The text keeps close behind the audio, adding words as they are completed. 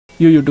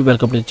Yo YouTube,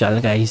 welcome to the channel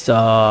guys.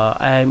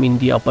 I am in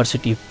the upper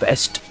city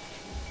west.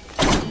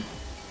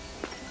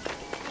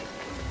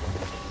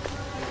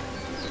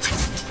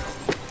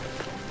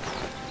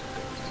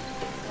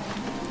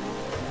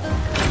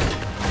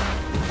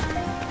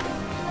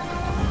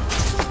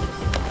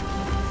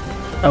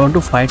 I want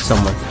to fight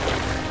someone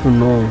to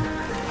know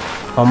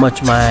how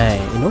much my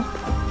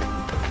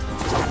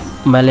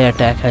melee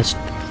attack has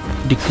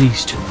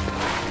decreased.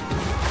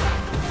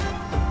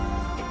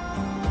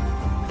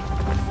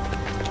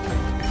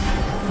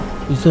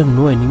 Is there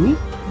no enemy?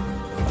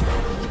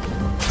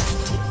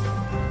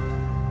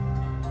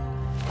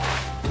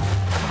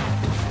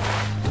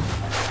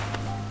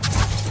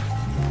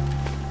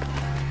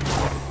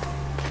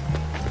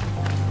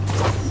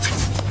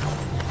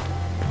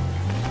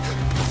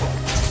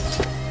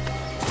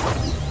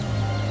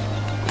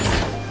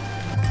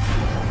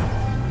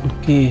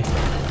 Okay.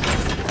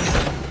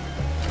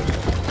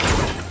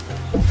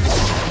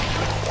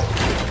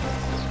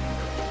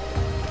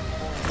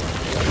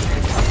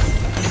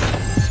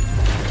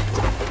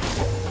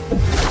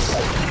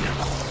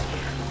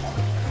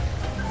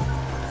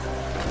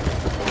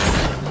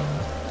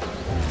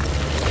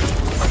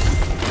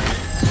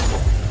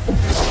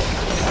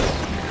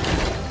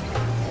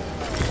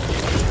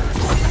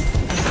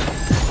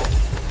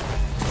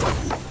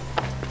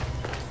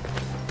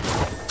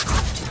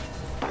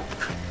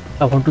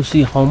 I want to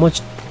see how much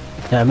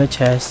damage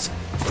has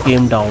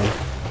came down.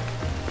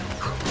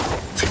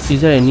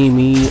 Is there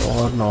enemy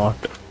or not?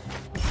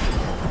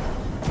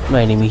 No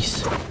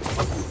enemies.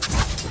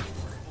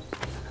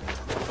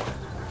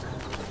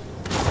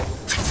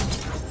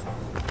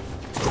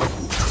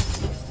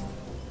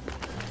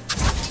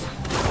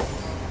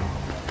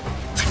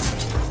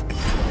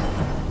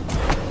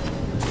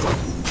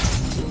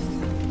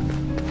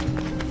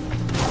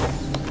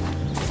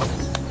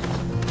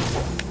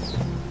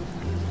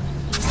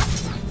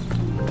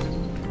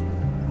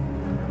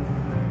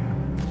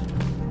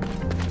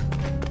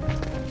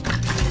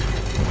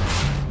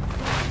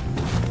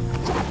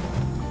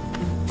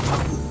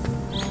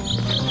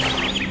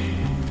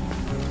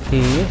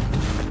 Okay.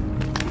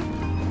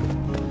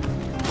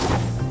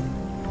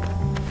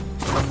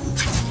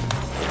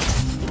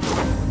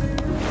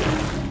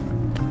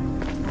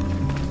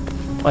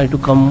 I need to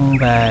come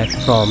back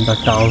from the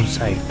town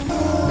side.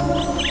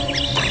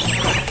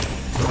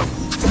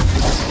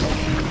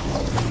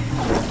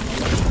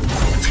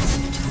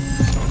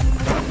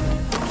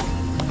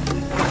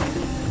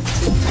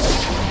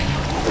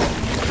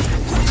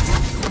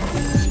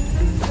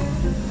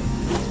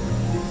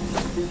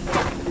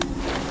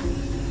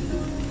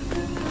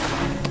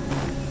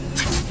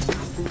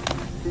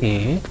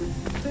 Okay.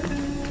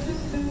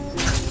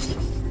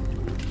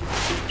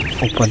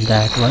 Open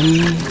that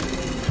one.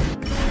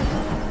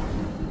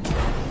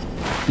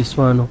 This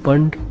one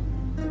opened.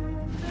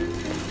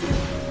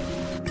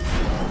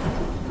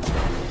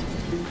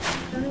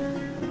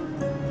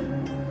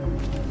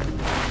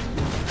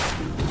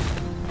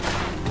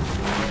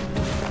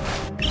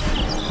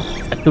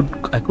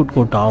 I could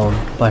go down,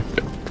 but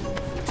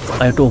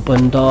I have to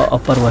open the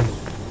upper one.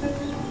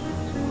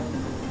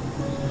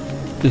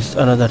 This is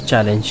another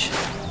challenge.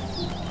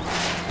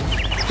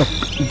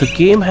 The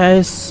game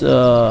has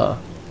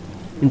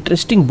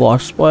interesting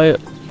boss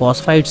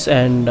fights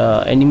and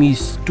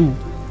enemies too,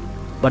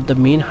 but the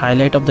main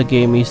highlight of the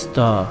game is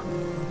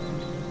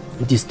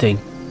this thing,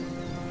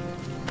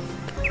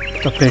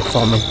 the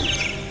platforming.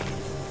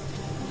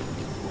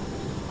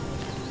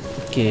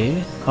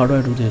 Okay, how do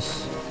I do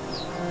this?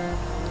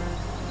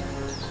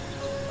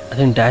 I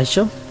think dash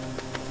jump.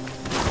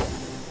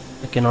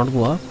 I cannot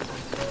go up.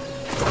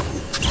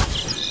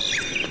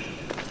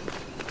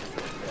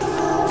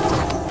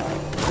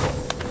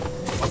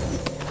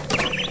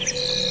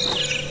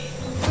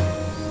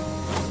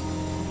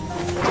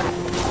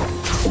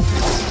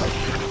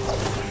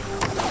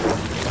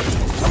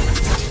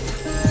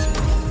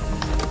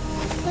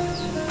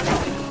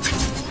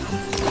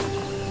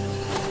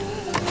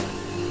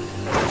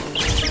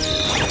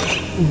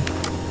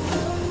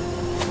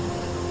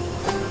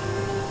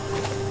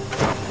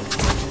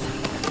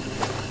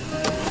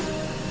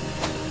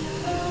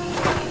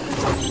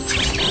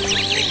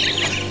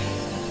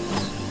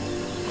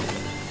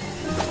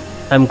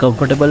 I'm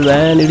comfortable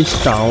when it is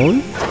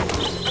down.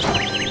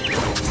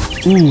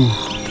 Ooh,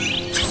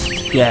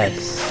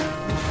 yes.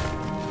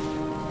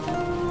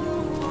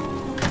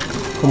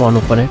 Come on,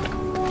 open it.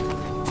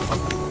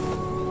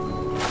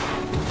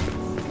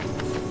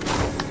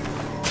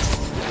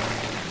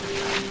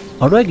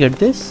 How do I get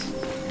this?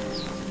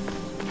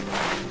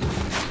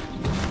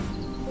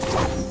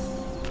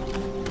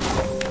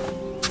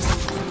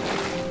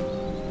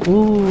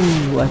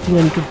 Ooh, I think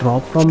I need to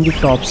drop from the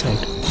top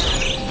side.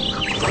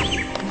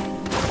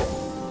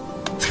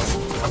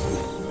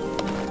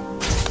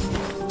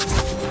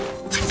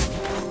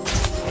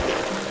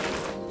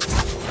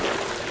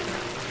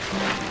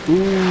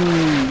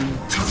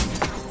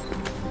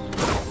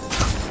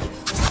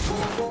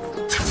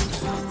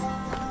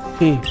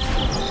 Okay,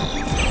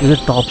 this is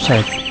the top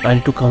side. I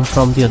need to come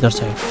from the other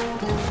side.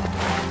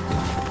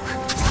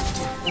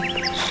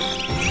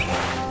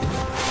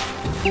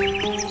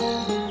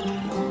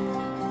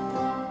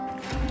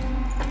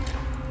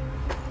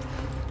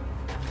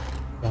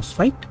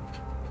 fight?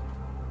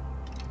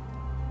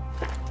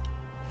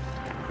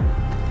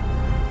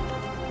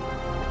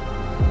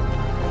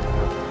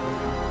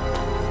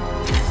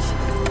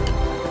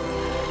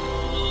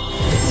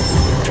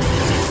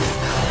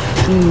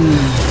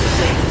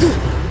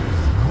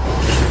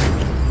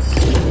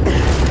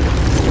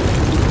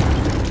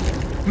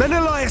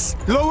 Menolias,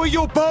 lower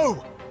your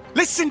bow!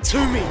 Listen to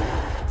me!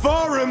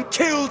 Varun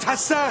killed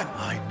Hassan!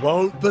 I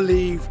won't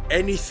believe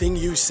anything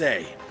you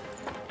say.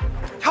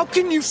 How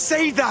can you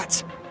say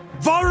that?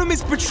 Varun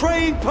is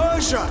betraying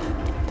Persia!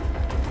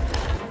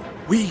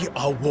 We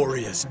are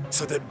warriors,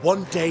 so that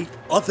one day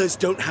others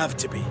don't have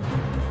to be.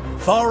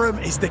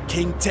 Varun is the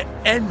king to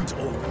end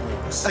all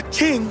wars. A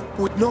king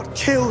would not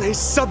kill his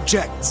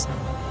subjects.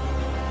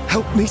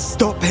 Help me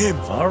stop him.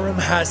 Varun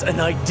has an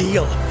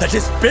ideal that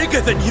is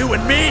bigger than you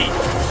and me!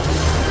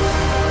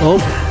 Oh,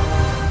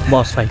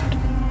 boss fight.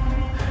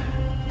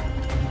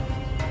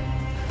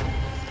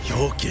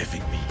 You're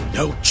giving me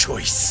no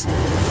choice.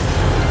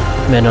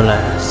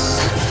 Menolias.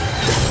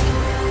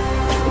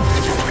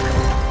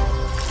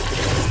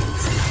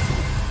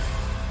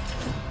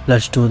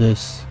 Let's do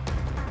this.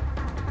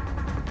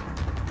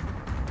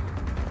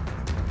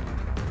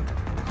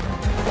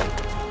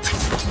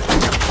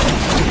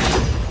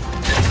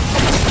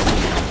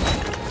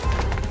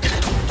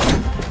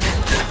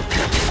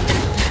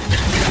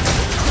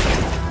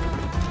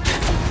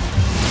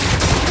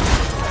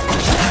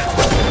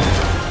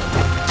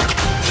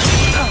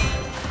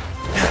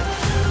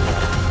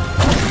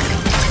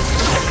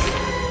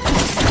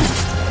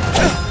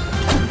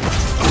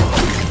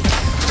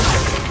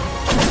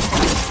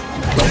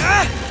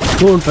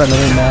 Don't run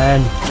away,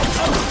 man.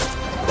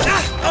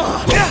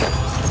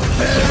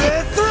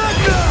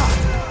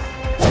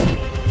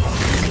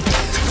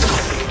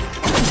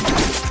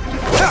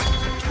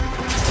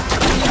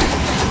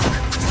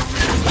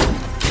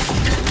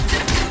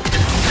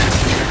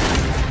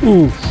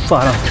 Ooh,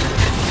 Farah.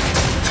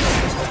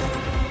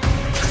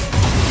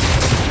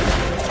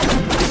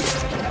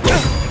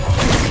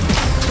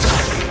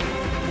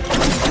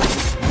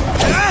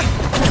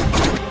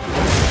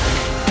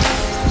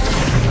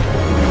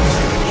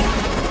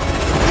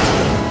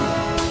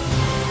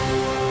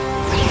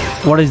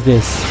 What is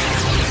this?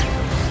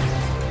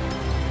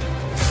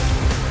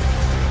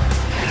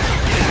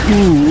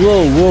 Ooh,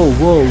 whoa, whoa,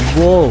 whoa,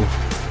 whoa.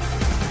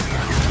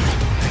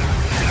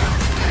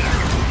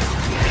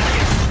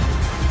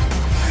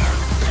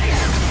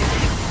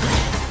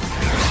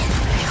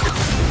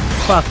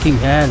 Fucking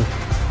hell.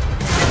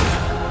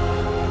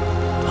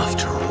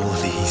 After all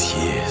these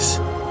years,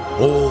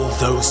 all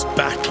those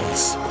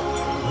battles,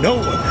 no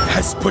one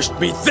has pushed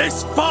me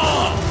this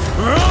far!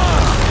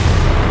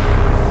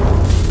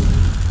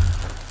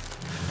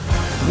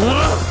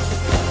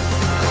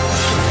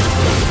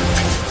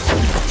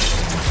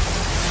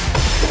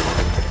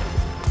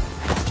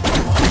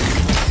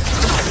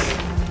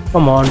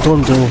 Come on,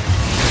 don't go.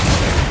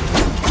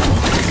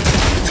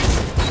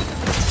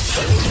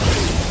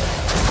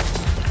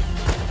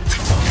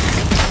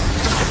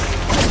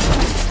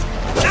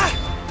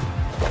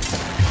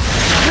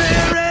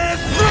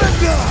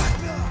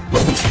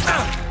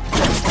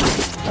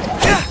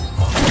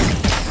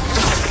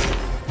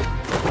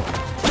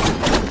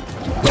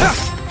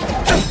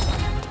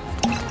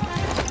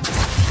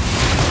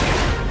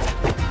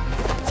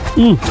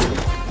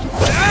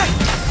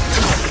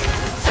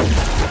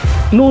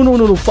 No, no,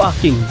 no, no,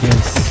 fucking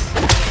yes.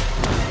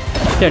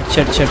 Shit.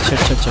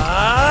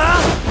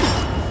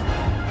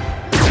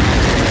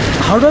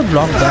 How do I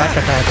block that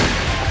attack?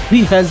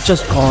 3 health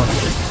just gone.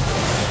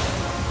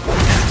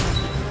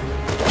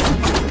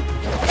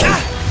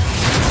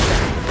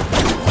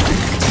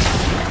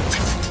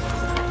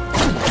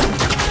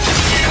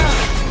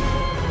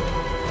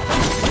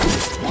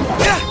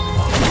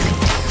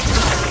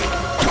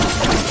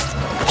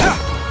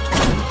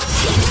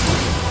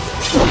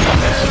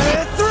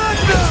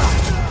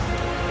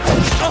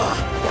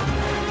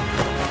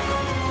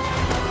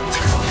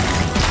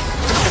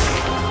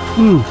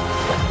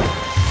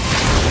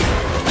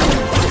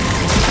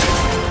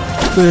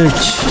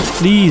 Bitch,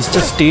 please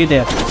just stay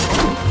there.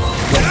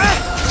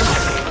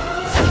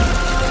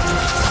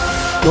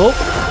 Nope,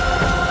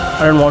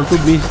 I don't want to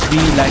be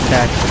like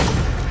that.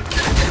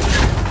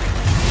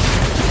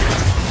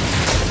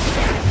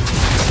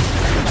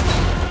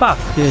 Fuck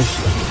this.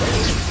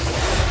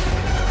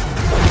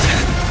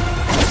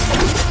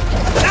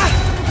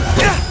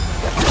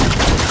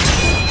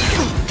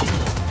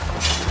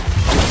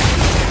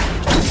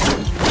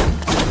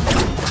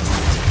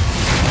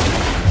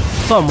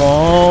 Come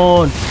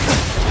on.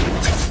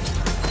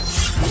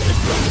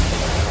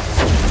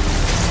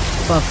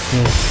 Fuck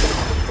this.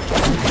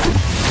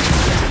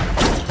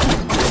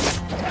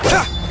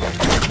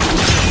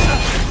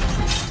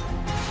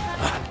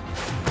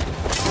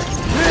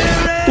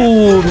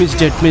 Oh,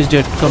 missed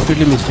it,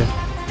 completely missed it.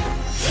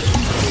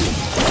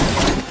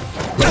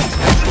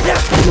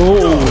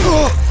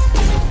 No.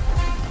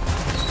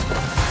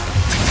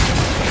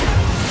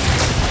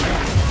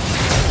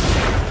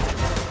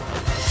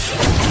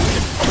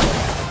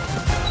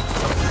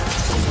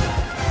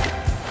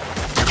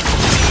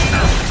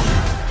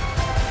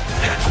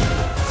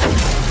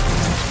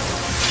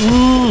 Come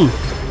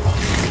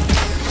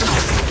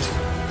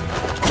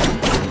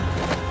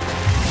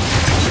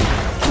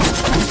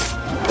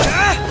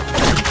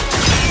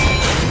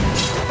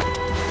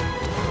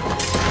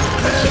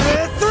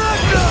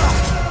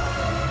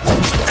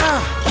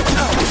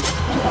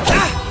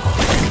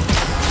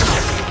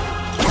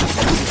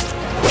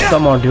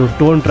on, dude,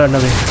 don't run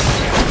away.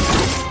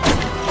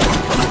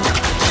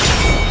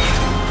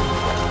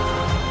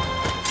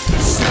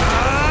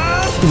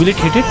 Will it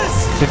hit it?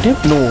 Hit him?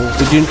 No,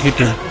 it didn't hit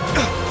him.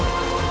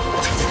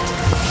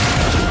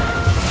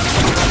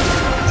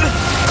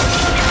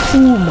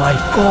 Oh my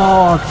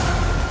god!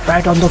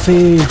 Right on the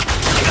face.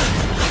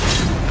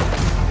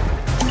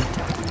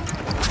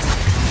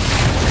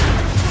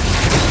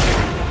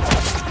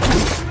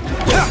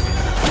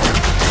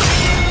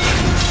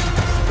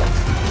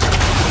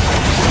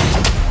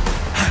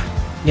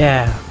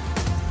 Yeah.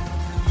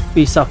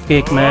 Piece of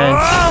cake, man.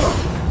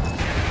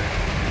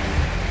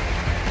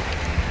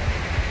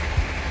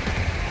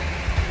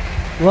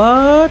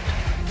 What?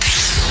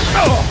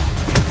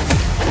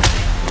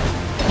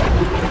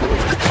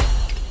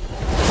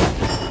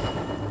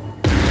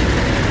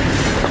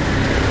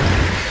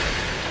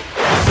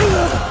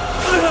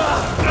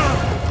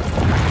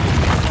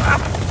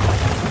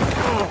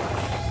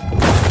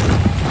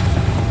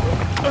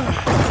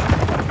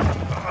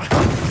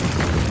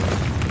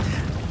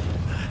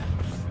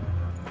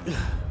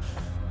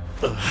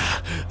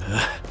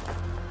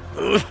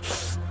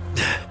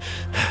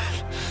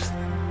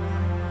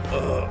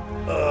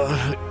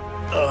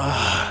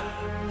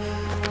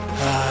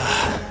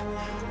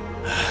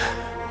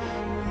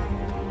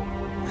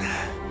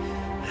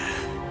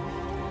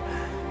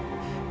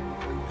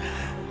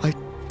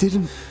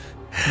 Didn't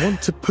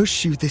want to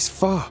push you this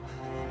far.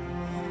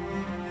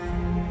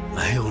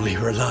 I only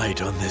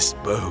relied on this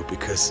bow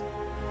because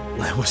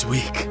I was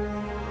weak.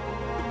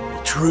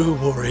 A true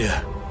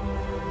warrior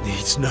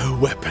needs no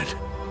weapon.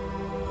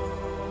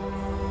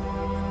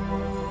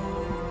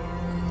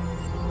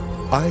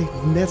 I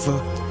never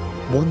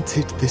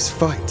wanted this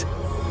fight.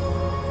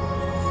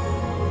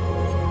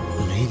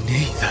 Me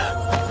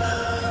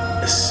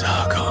neither,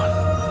 Sargon.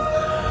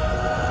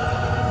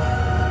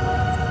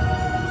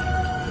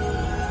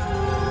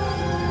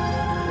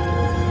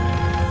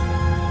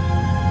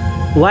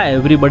 Why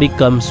everybody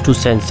comes to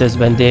senses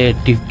when they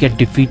get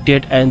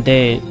defeated and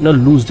they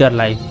lose their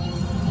life?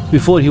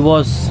 Before he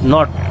was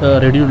not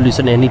ready to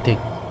listen to anything.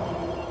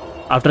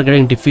 After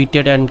getting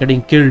defeated and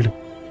getting killed,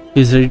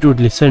 he's ready to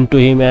listen to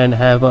him and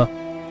have a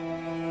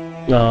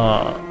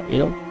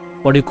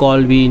what do you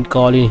call, we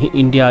call in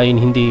India in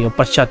Hindi,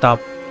 paschatap,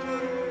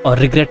 or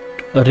regret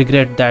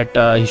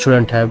that he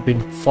shouldn't have been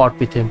fought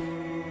with him.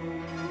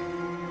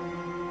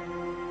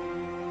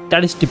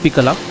 That is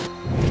typical, huh?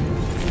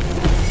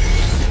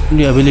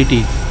 New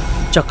ability,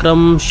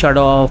 Chakram,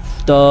 Shadow of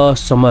the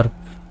Summer.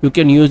 You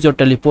can use your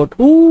teleport.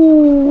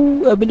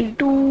 Ooh, ability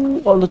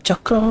 2 on the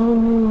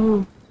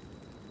Chakram.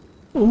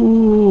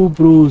 Ooh,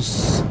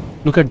 Bruce.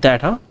 Look at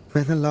that, huh?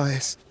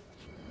 Menolias,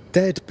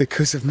 dead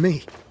because of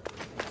me.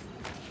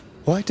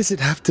 Why does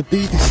it have to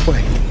be this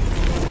way?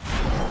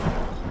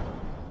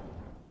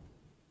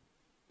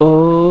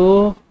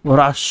 Oh,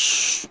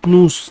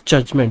 Rashnu's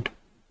judgment.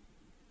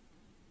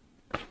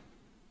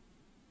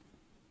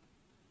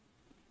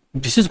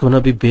 This is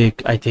gonna be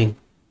big, I think.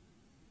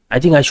 I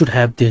think I should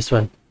have this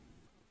one.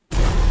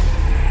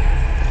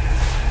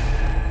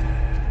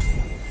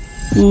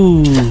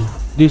 Ooh,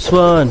 this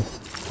one.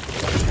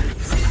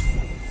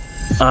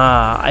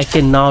 I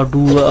can now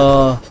do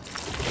a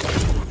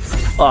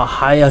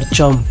higher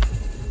jump,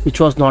 which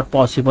was not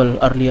possible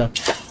earlier.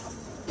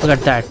 Look at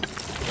that.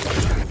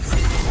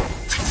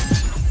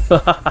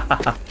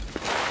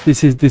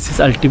 This is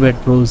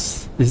ultimate,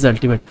 bros. This is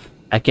ultimate.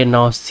 I can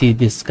now see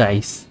this,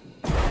 guys.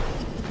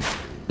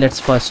 Let's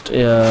first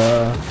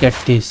get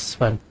this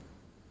one.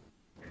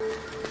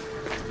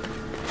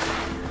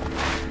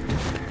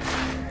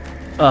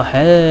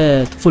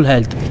 Health, full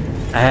health.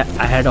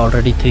 I had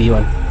already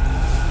 3-1.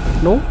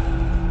 No?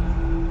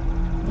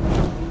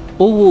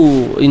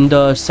 Oh, in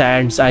the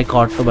sands I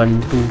got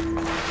 1, 2.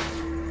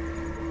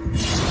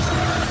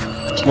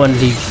 1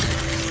 leaf.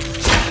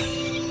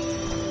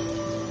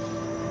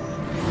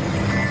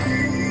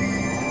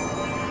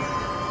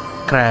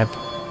 Crab.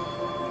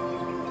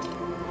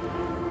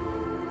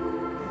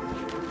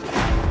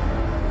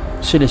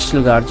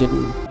 Celestial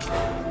Guardian.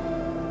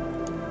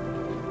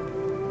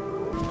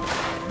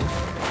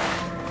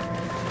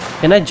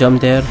 Can I jump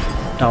there?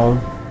 Down?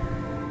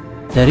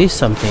 There is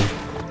something.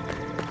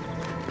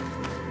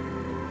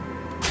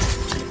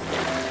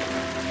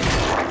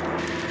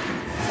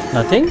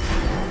 Nothing?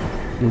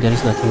 There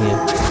is nothing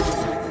here.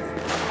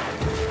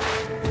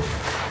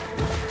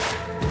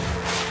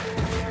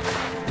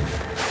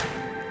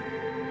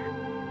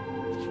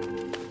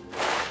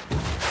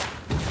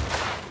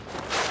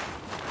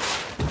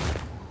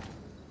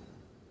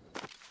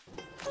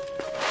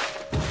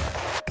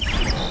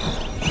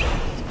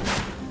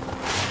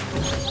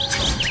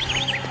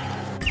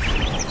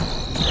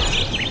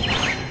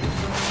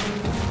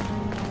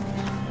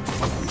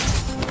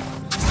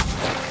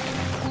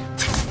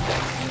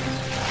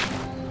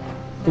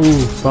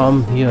 Ooh,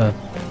 from here.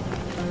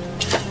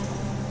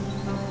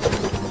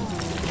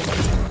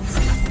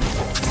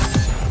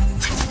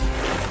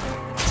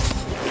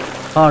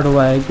 How do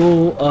I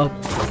go up?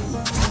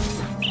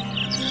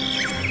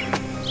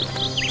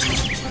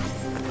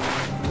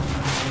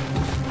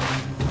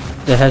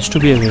 There has to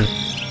be a way.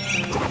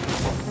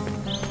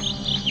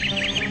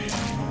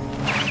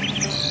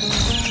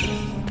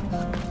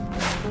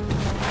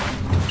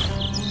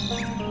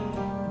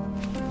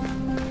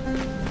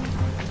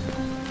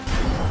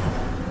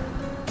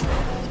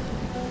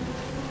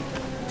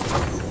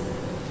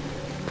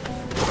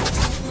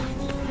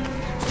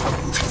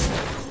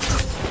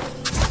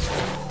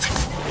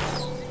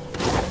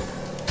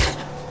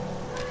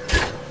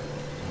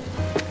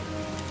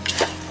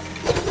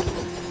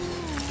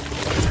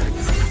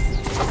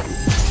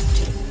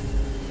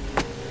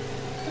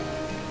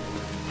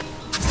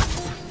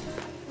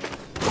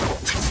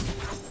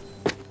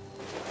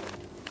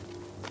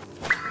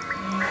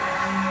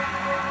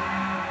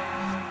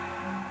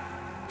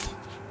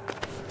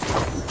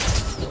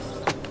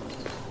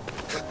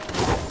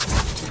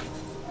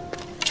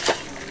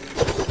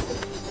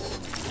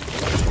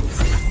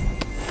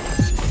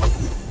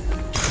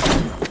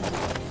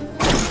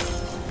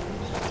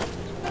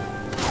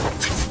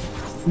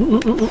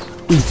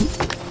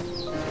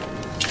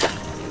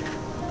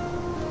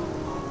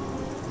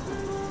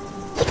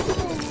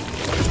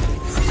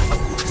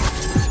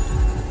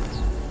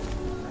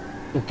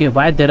 Okay,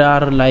 why there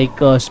are like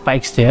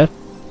spikes there?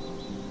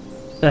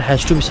 There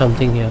has to be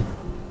something here.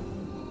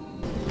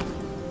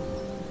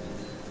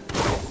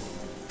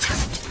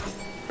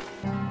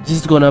 This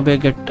is gonna be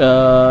get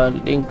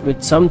linked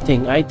with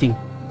something, I think,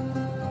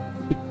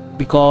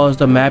 because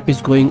the map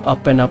is going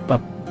up and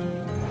up.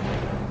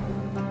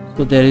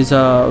 So there is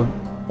a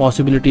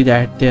possibility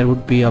that there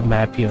would be a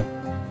map here.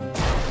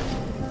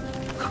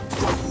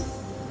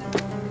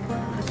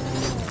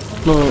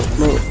 No.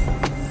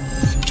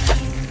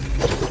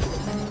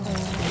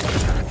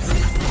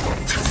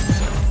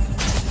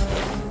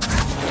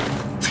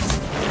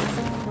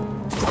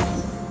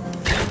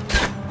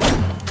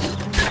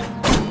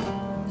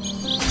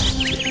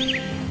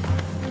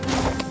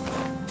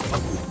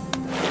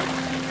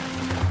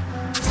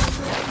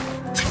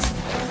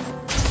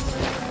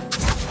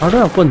 How do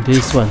I open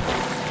this one?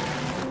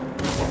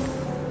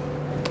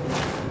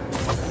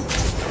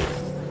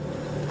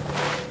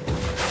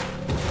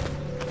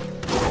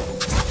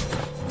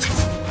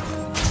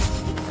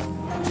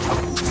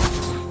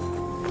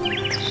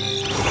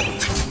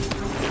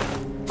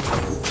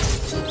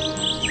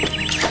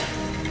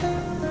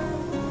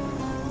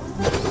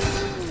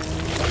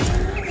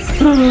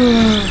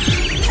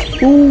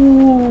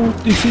 Oh,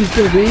 this is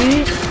the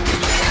way.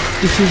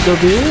 This is the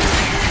way.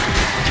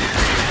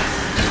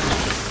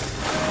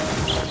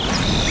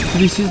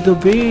 This is the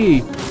way.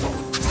 You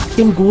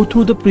can go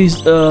through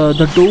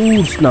the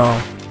doors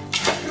now.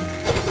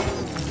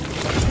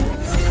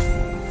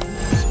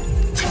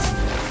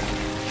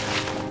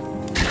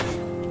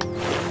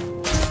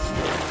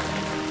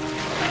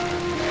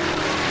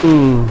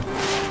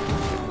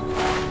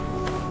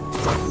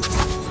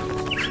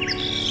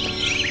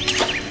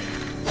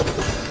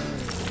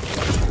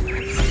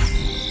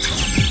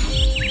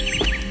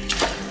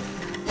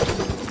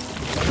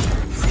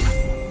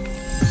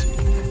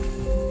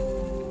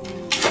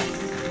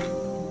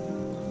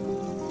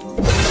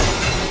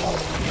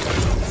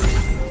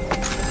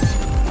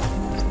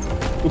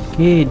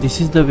 Okay, this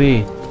is the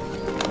way.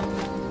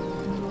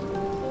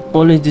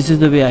 Only this is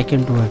the way I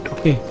can do it.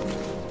 Okay.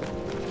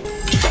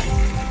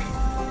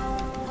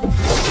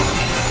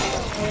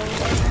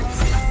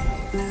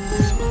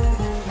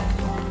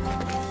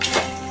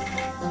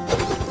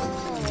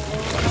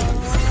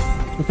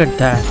 Look at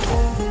that.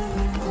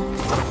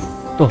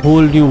 The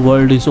whole new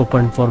world is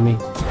opened for me.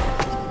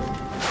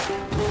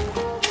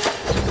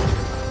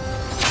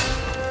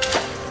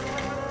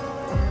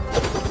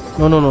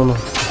 No.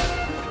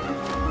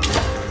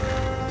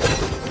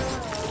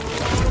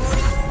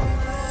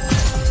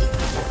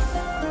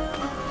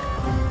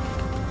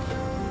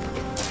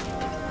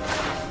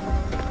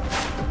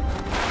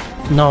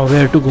 Now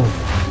where to go?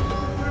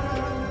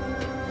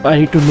 I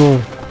need to know,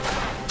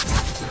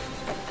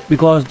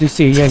 because this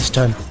area is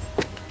done.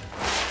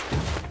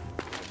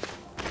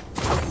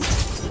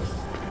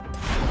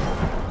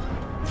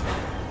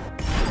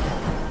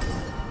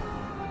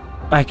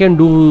 I can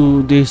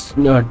do this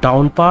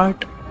down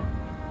part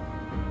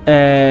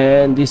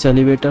and this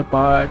elevator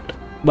part,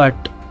 but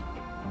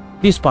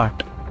this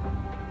part.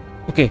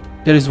 Okay,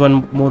 there is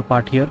one more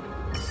part here.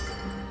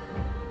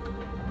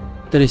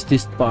 There is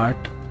this part.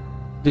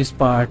 This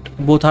part,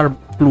 both are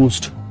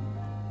closed,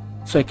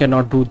 so I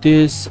cannot do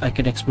this. I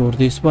can explore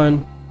this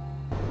one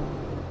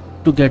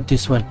to get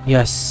this one.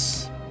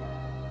 Yes,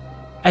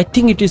 I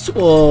think it is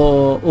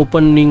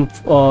opening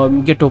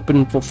get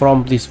open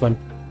from this one,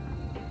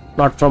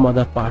 not from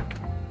other part.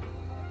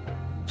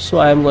 So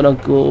I am gonna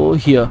go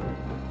here.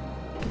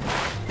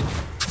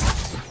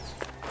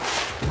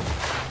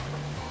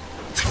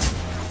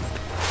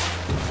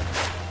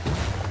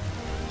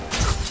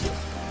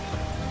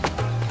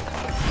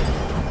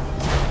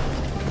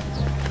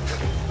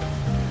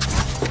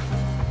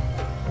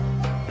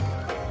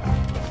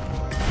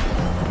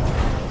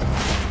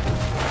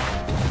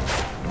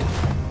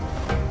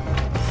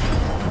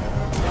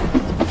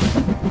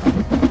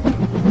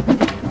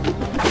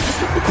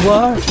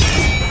 What?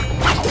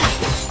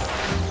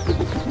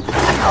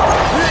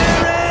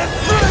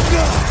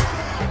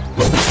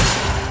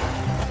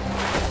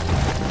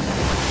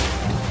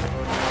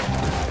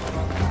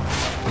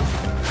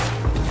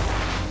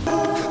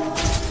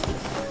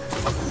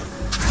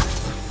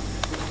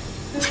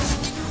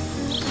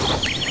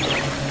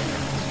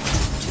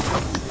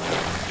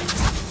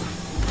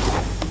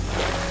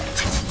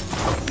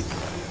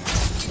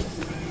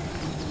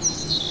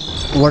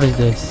 What is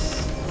this?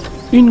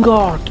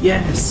 Ingot,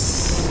 yes.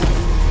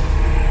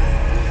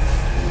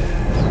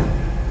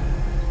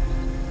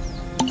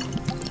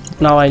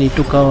 Now I need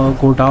to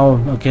go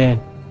down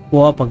again.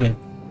 Go up again.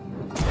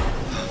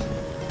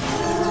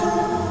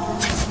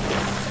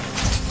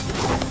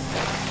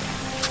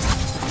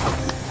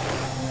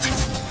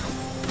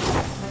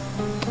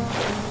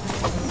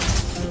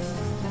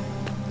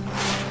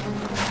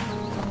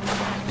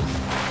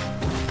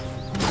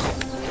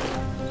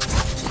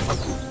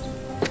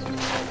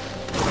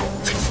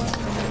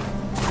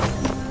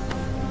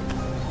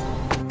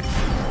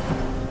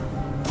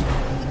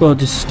 So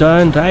this is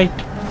done, right?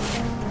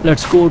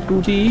 Let's go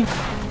to the...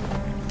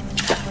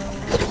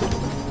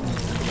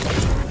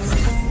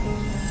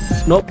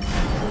 Nope.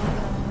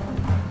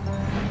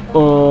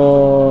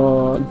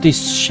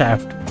 This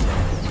shaft.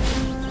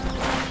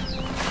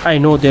 I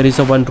know there is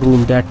a one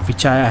room that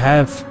which I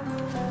have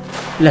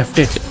left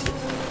it,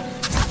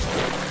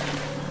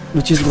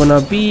 which is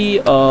gonna be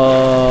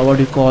what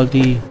do you call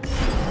the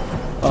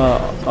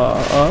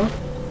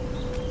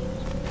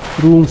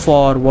room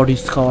for what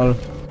is called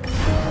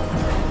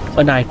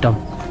an item,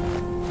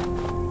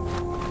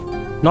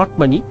 not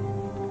money,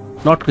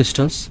 not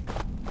crystals,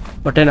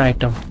 but an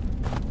item.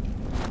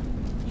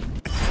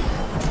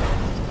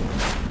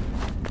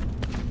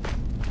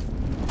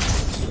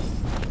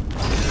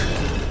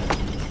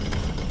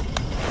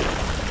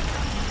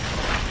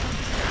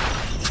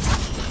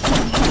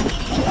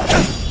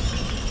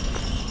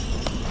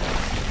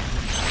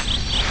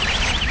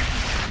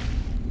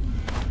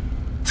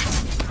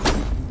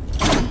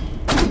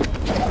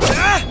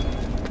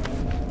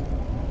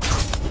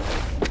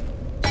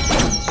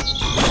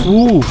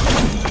 Ooh.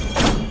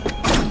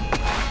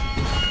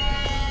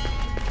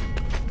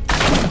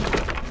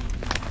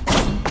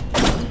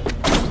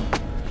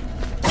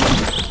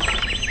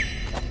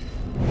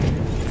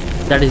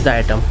 That is the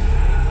item.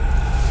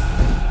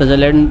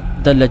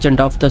 The legend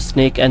of the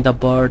snake and the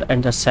bird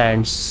and the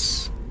sands.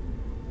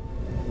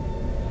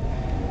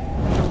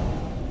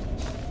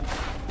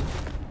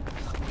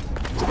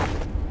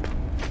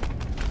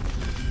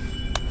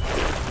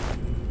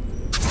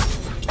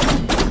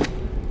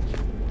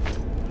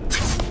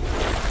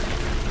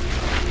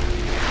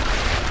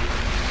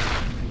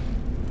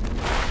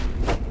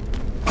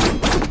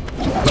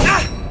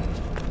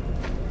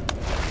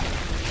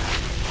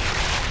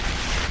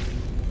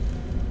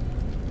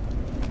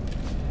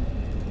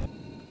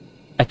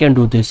 I can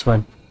do this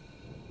one.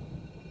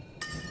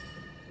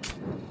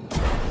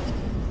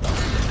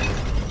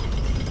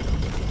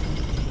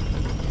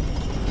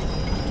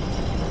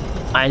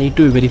 I need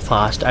to be very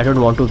fast. I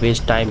don't want to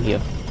waste time here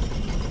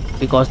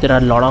because there are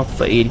a lot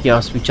of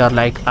areas which are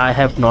like I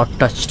have not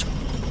touched,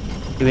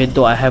 even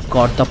though I have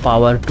got the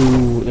power to,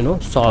 you know,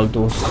 solve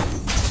those.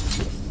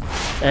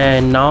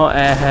 And now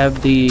I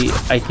have the,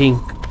 I think,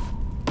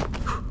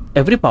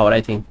 every power. I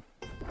think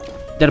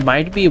there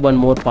might be one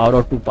more power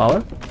or two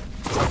power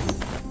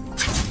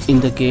in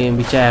the game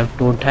which I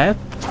don't have,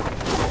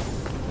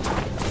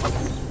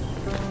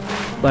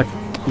 but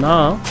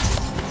now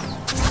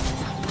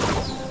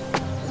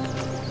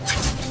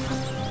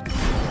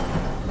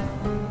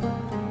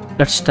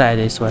let's try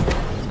this one.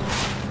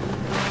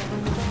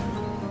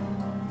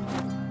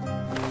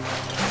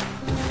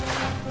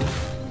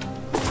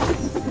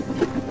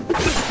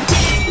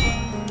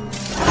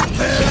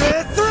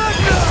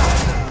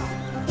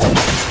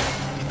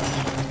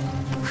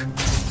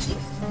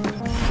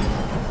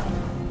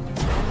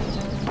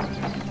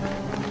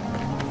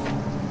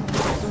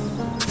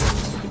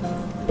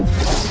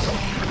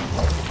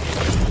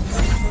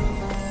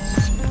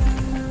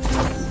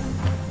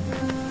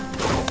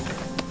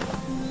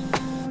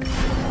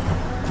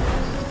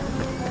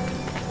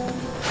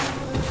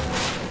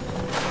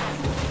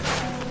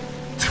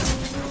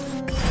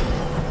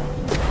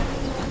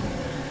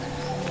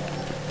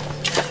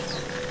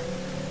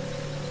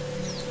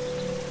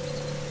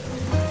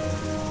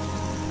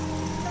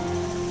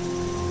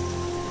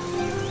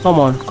 Come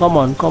on, come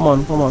on, come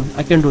on, come on.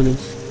 I can do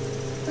this.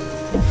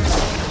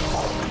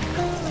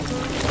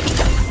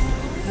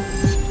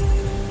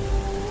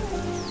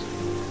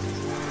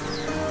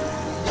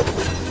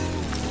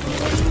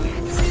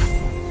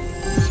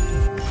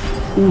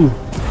 Ooh.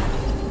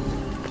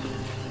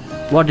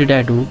 What did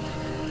I do?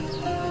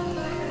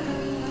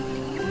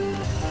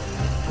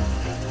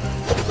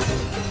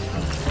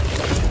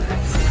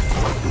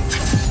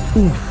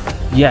 Ooh.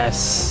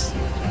 Yes.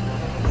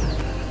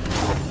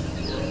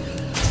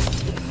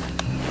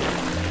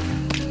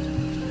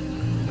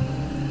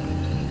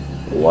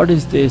 What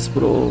is this,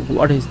 bro?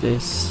 What is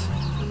this?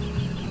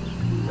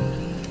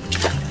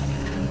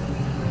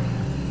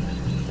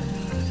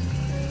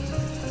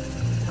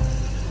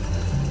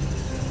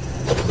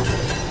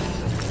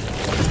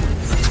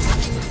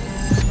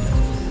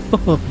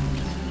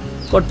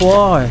 But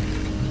why?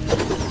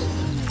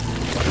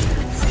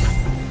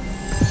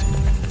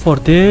 For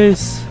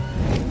this?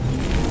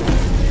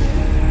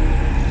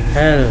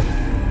 Hell.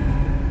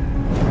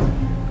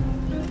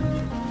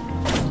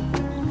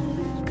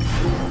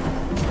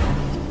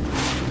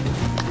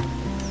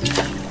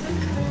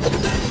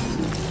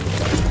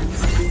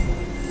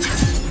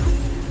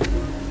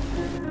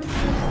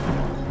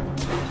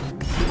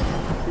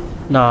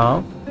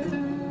 Now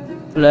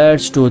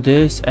let's do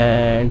this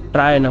and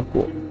try and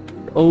go.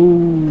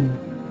 Oh,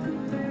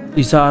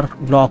 these are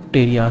locked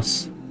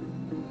areas.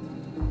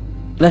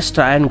 Let's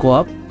try and go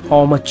up.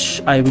 How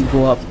much I will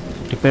go up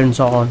depends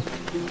on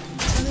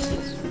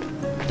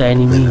the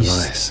enemies.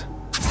 Menolias.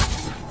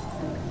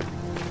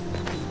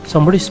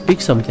 Somebody speak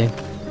something.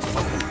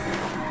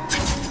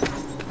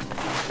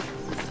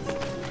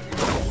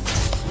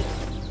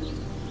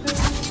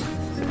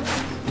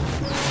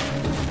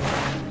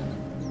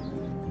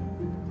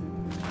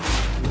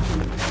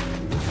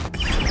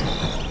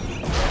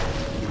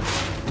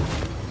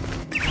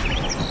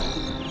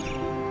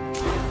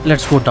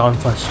 Let's go down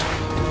first.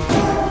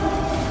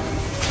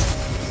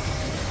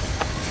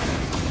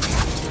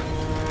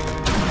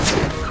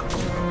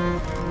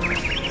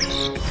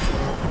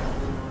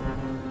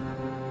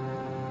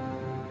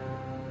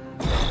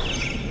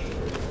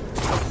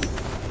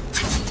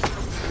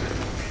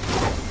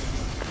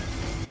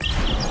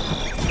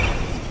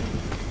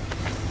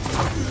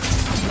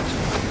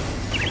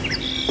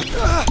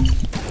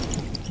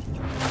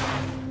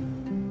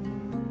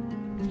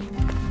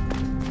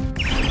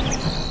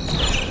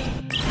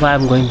 Why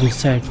I'm going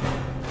inside?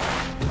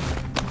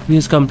 He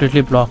is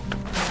completely blocked.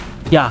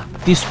 Yeah,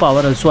 this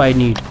power also I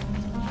need.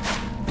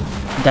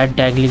 That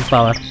dangling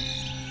power,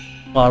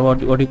 or what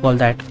do you call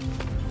that?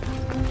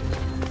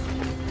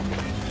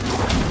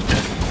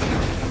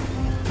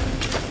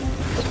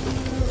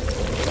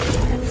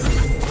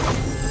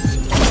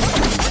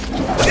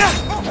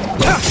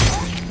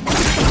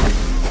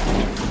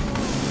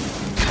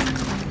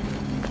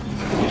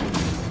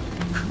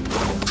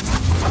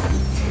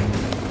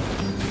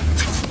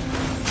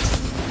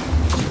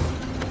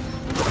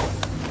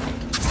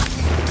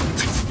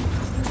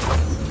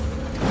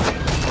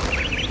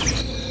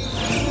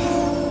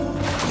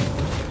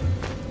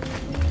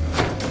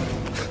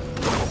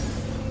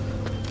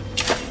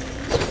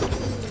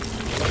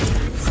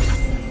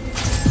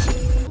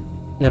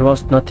 There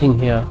was nothing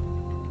here.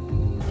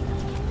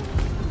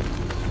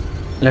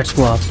 Let's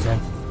go up then.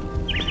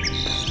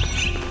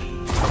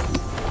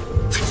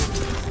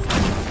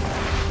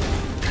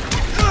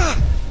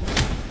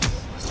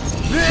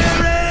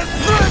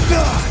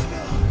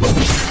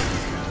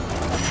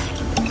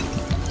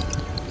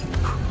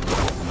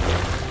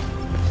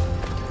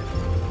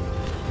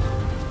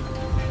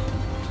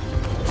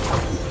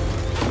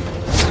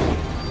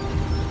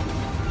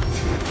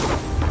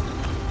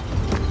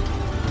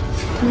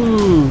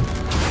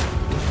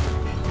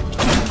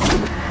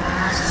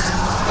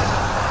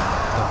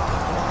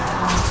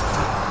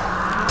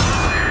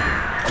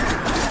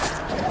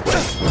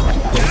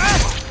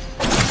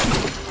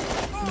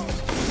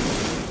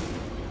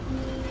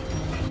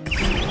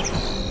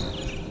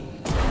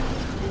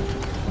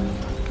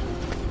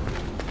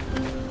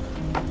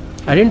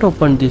 I didn't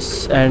open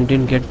this and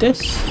didn't get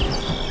this.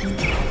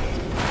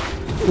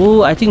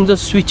 Oh, I think the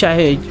switch I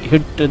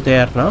hit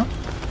there now.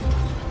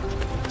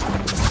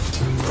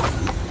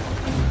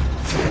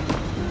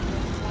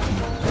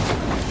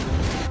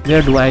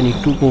 Where do I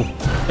need to go?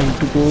 I need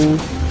to go.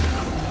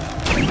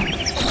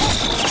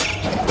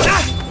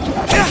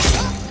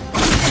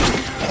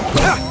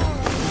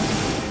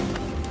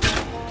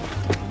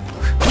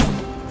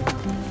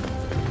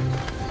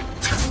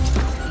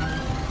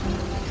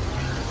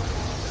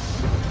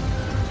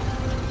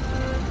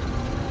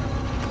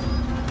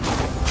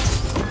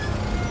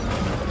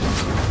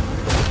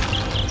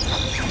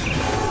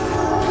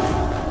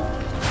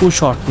 Who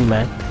shot me,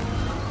 man?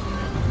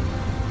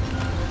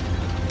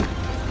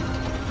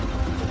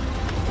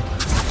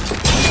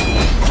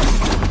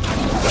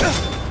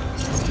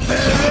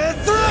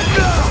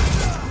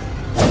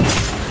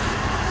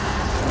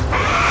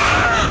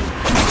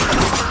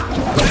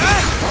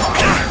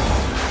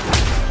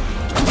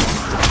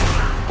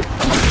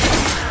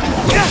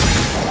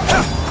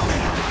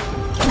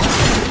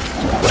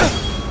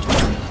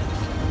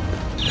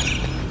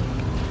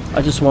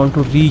 I just want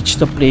to reach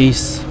the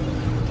place.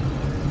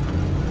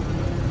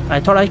 I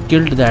thought I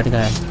killed that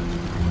guy.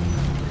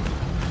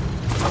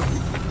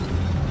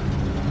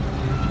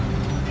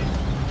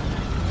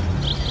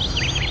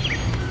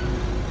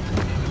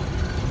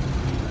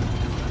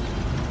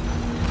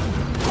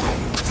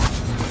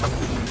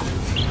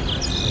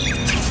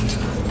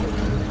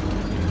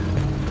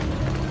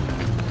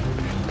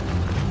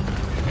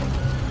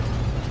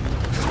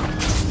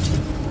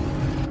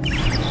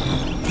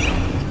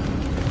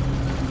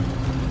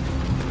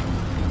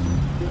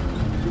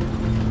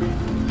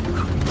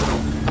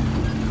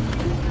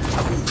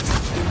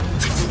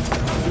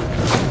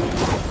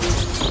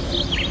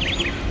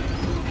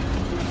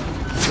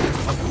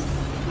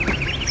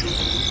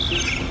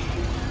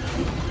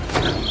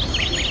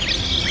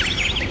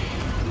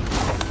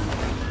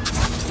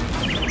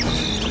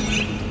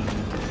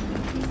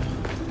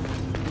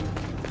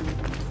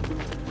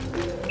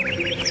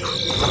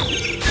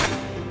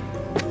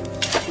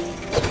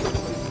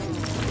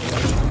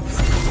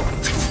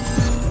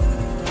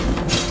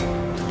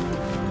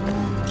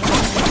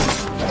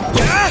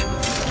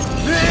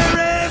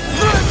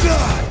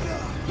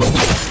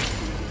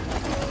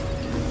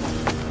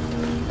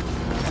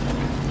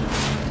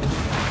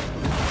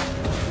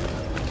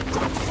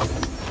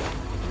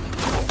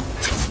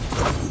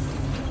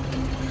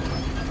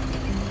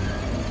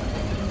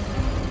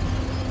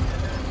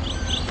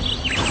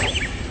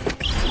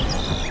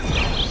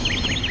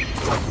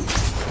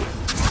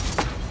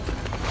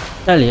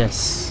 Hell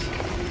yes.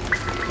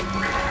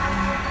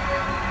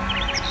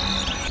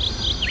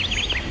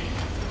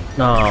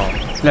 Now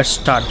let's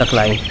start the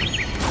climb.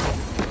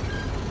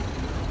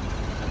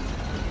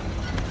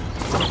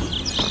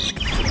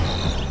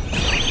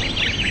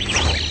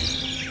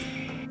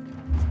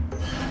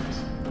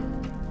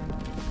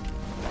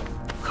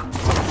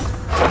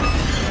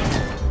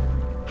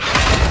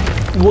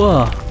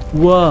 Whoa,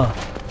 whoa,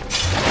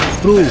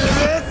 bro.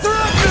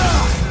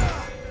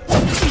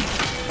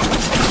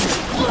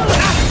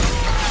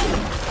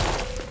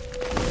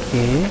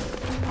 Okay.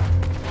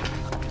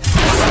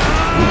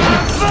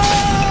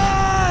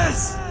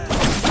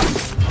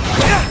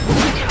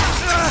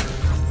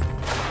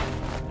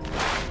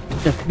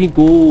 Let me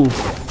go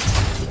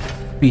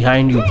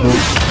behind you, bro.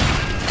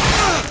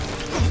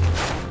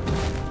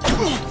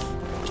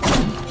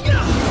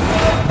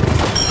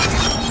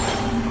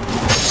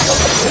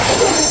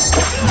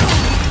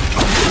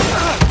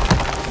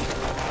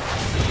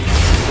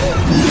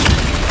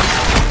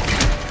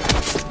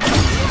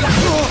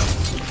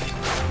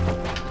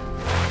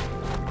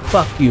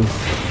 Fuck you.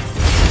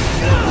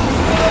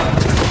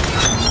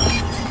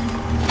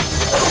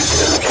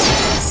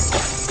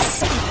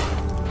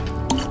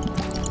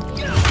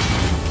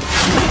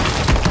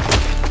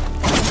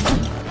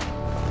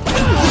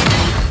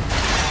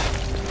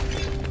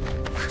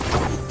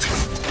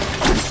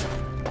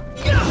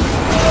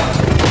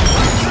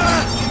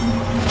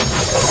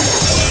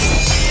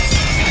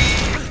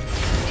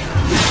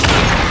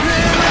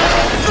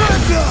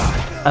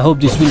 I hope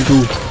this will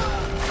do.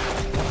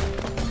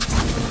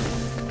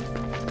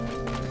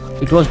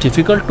 It was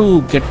difficult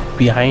to get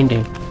behind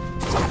him.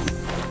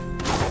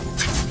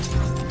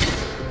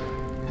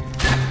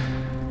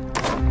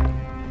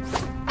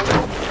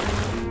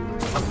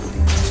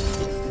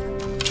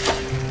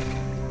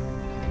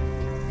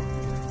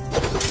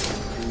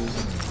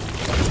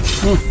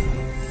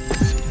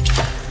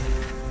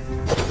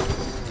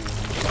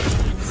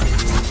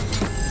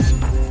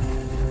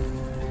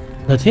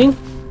 Nothing?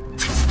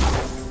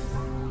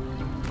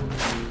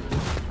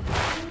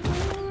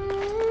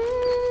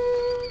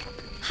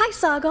 Hi,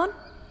 Sargon.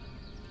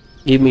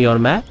 Give me your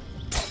map.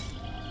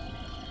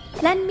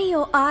 Lend me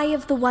your Eye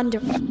of the Wonder.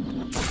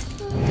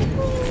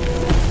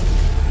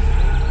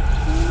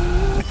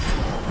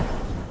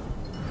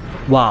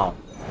 Wow,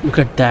 look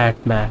at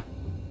that map.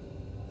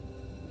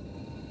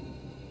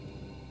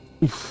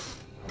 Oof.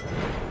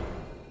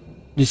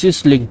 This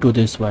is linked to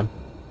this one,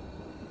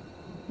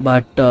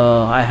 but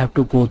I have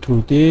to go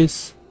through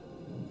this,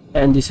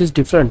 and this is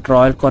different.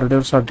 Royal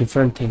corridors are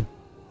different thing.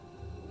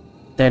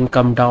 Then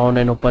come down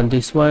and open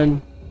this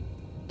one,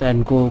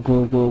 then go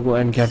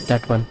and get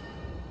that one.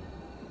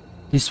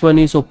 This one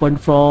is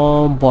opened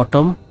from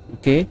bottom.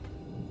 Okay,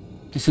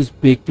 this is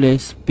big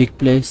place.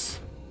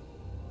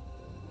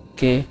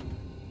 Okay,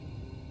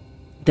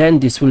 then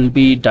this will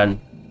be done.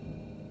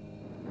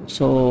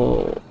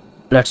 So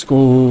let's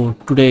go.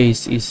 Today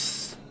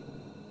is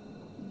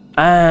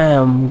I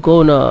am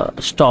gonna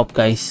stop,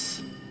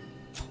 guys.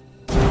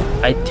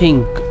 I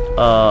think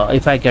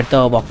if I get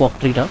the walk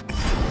tree now,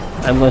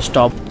 I'm gonna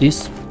stop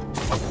this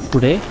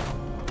today.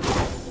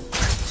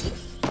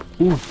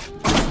 Ooh.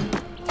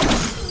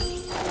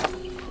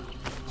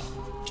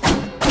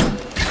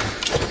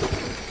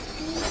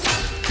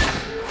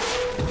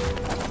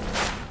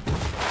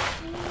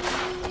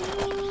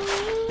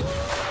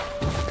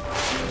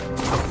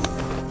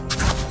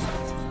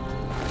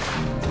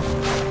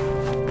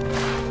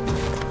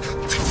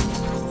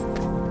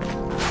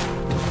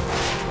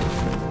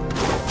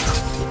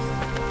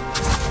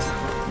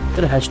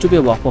 There has to be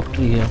a walk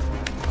tree here.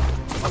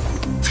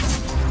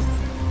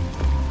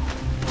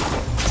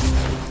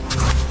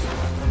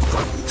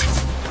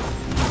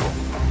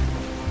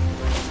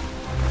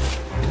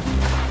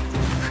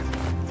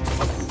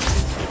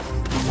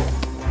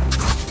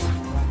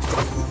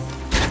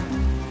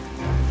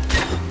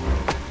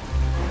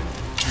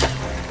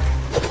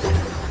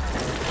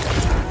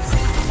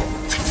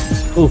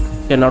 Oh,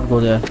 cannot go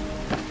there.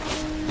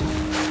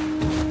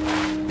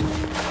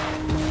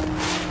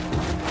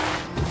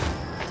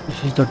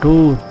 This is the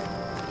door.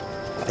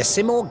 The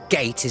Simor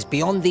Gate is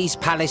beyond these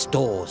palace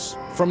doors.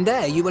 From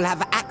there you will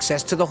have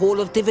access to the Hall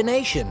of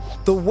Divination.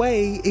 The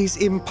way is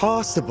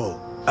impassable.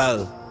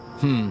 Oh,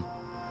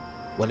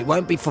 well, it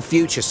won't be for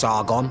future,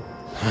 Sargon.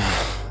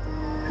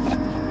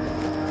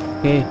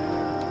 Okay.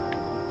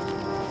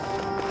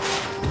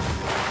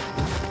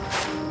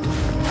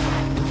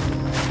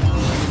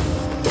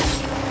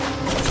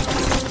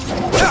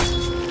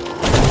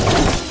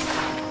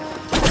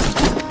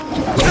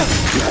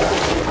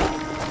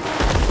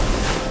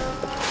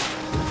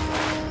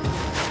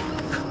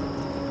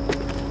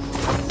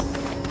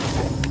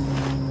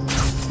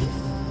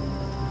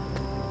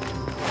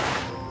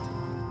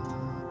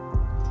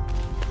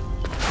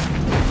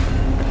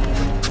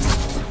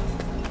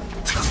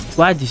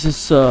 why this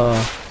is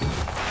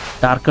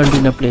darkened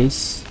in a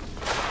place.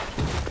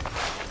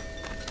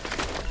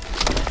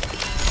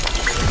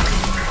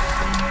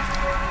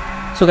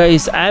 So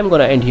guys, I am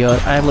gonna end here.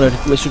 I am gonna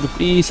request you to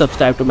please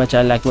subscribe to my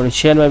channel, like, and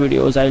share my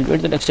videos. I'll meet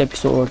in the next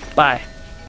episode. Bye.